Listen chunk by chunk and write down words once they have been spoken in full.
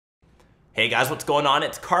Hey guys, what's going on?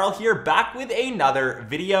 It's Karl here, back with another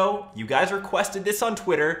video. You guys requested this on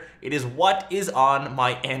Twitter. It is what is on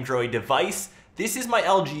my Android device. This is my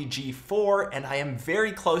LG G4, and I am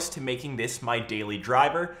very close to making this my daily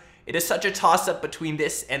driver. It is such a toss-up between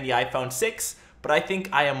this and the iPhone 6, but I think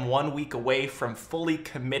I am 1 week away from fully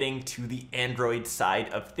committing to the Android side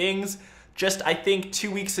of things. Just, I think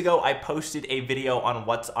 2 weeks ago, I posted a video on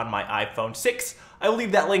what's on my iPhone 6. I'll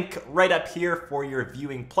leave that link right up here for your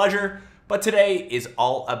viewing pleasure. But today is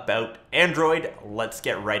all about Android. Let's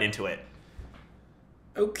get right into it.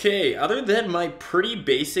 Okay, other than my pretty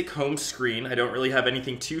basic home screen, I don't really have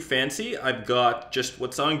anything too fancy. I've got just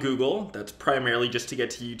what's on Google. That's primarily just to get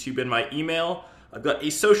to YouTube and my email. I've got a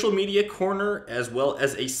social media corner as well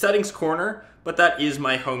as a settings corner, but that is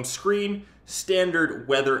my home screen. Standard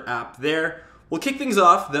weather app there. We'll kick things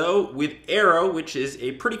off though with Arrow, which is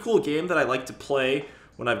a pretty cool game that I like to play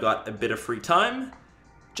when I've got a bit of free time.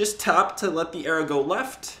 Just tap to let the arrow go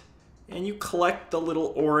left, and you collect the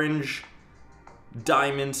little orange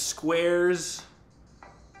diamond squares.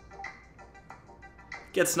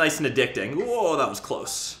 Gets nice and addicting. Whoa, that was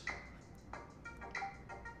close.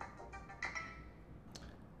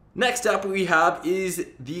 Next up we have is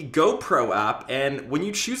the GoPro app, and when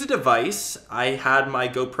you choose a device, I had my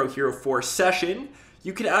GoPro Hero 4 Session,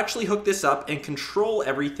 you can actually hook this up and control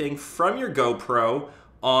everything from your GoPro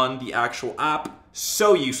on the actual app.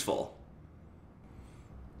 So useful.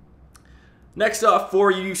 Next off,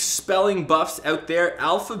 for you spelling buffs out there,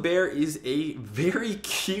 Alpha Bear is a very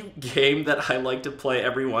cute game that I like to play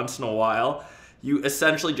every once in a while. You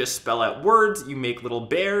essentially just spell out words, you make little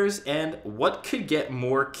bears, and what could get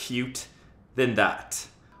more cute than that?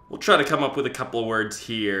 We'll try to come up with a couple of words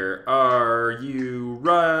here. Are you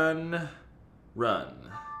run?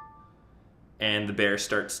 Run. And the bear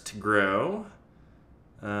starts to grow.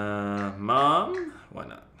 Mom? Why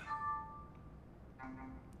not?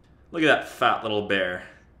 Look at that fat little bear.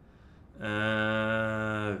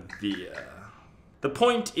 Via. The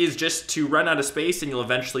point is just to run out of space and you'll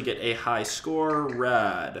eventually get a high score.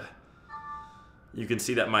 Rad. You can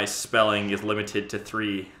see that my spelling is limited to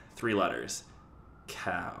three letters.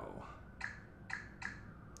 Cow.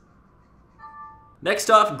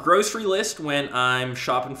 Next off, grocery list. When I'm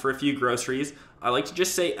shopping for a few groceries, I like to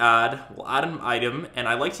just say add. We'll add an item, and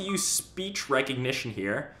I like to use speech recognition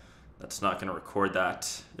here. That's not going to record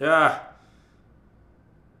that. Yeah.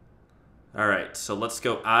 All right, so let's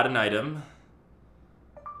go add an item.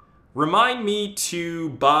 Remind me to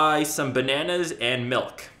buy some bananas and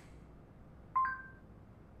milk.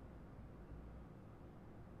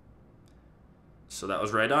 So that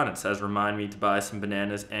was right on. It says remind me to buy some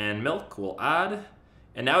bananas and milk. We'll add.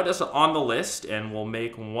 And now it is on the list, and we'll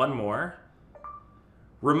make one more.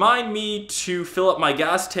 Remind me to fill up my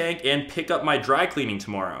gas tank and pick up my dry cleaning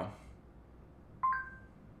tomorrow.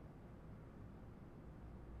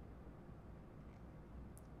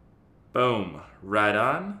 Boom, right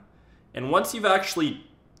on. And once you've actually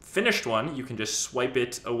finished one, you can just swipe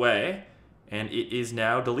it away, and it is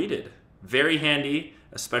now deleted. Very handy,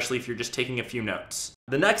 especially if you're just taking a few notes.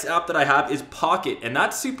 The next app that I have is Pocket, and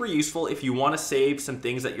that's super useful if you want to save some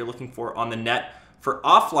things that you're looking for on the net for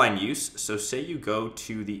offline use. So say you go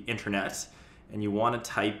to the internet and you want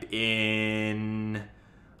to type in,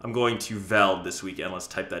 I'm going to Veld this weekend. Let's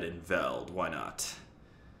type that in, Veld. Why not?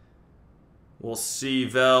 We'll see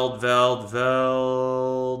Veld.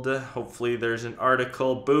 Hopefully there's an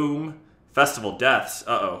article. Boom. Festival deaths.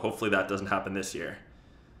 Uh-oh. Hopefully that doesn't happen this year.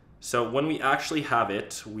 So when we actually have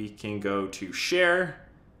it, we can go to share.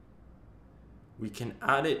 We can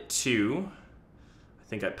add it to, I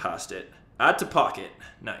think I passed it. Add to Pocket.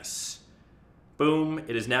 Nice. Boom.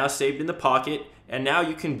 It is now saved in the Pocket, and now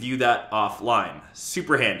you can view that offline.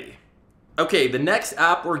 Super handy. Okay, the next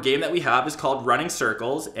app or game that we have is called Running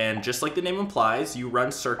Circles, and just like the name implies, you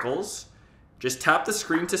run circles. Just tap the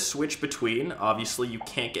screen to switch between. Obviously, you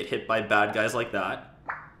can't get hit by bad guys like that.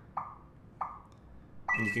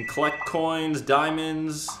 And you can collect coins,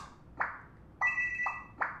 diamonds.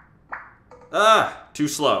 Ah, too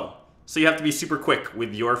slow. So you have to be super quick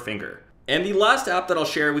with your finger. And the last app that I'll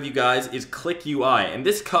share with you guys is Click UI, and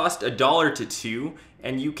this costs $1 to $2,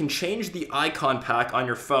 and you can change the icon pack on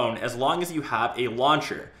your phone as long as you have a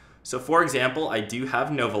launcher. So for example, I do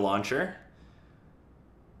have Nova Launcher,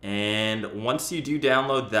 and once you do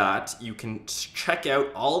download that, you can check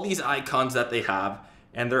out all these icons that they have,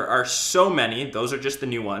 and there are so many. Those are just the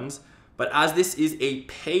new ones, but as this is a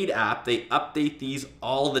paid app, they update these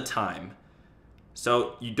all the time.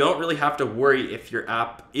 So you don't really have to worry if your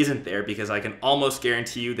app isn't there, because I can almost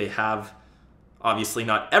guarantee you they have, obviously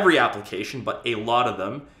not every application, but a lot of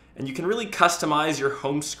them. and you can really customize your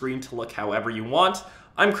home screen to look however you want.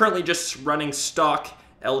 I'm currently just running stock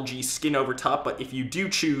LG skin over top, but if you do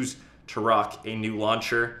choose to rock a new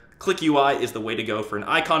launcher, Click UI is the way to go for an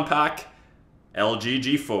icon pack. LG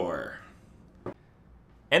G4.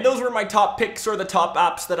 And those were my top picks or the top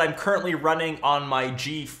apps that I'm currently running on my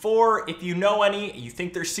G4. If you know any, you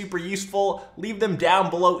think they're super useful, leave them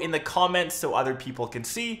down below in the comments so other people can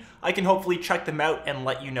see. I can hopefully check them out and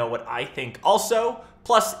let you know what I think also.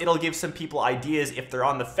 Plus, it'll give some people ideas if they're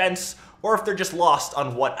on the fence or if they're just lost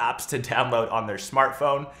on what apps to download on their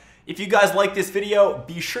smartphone. If you guys like this video,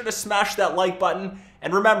 be sure to smash that like button.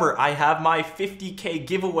 And remember, I have my 50K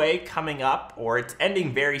giveaway coming up, or it's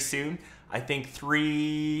ending very soon. I think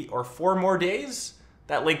 3 or 4 more days.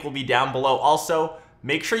 That link will be down below. Also,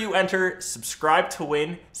 make sure you enter subscribe to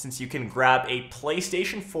win, since you can grab a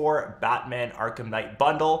PlayStation 4 Batman Arkham Knight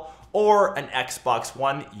bundle or an Xbox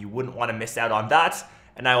One. You wouldn't want to miss out on that.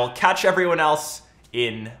 And I will catch everyone else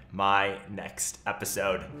in my next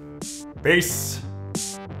episode. Peace.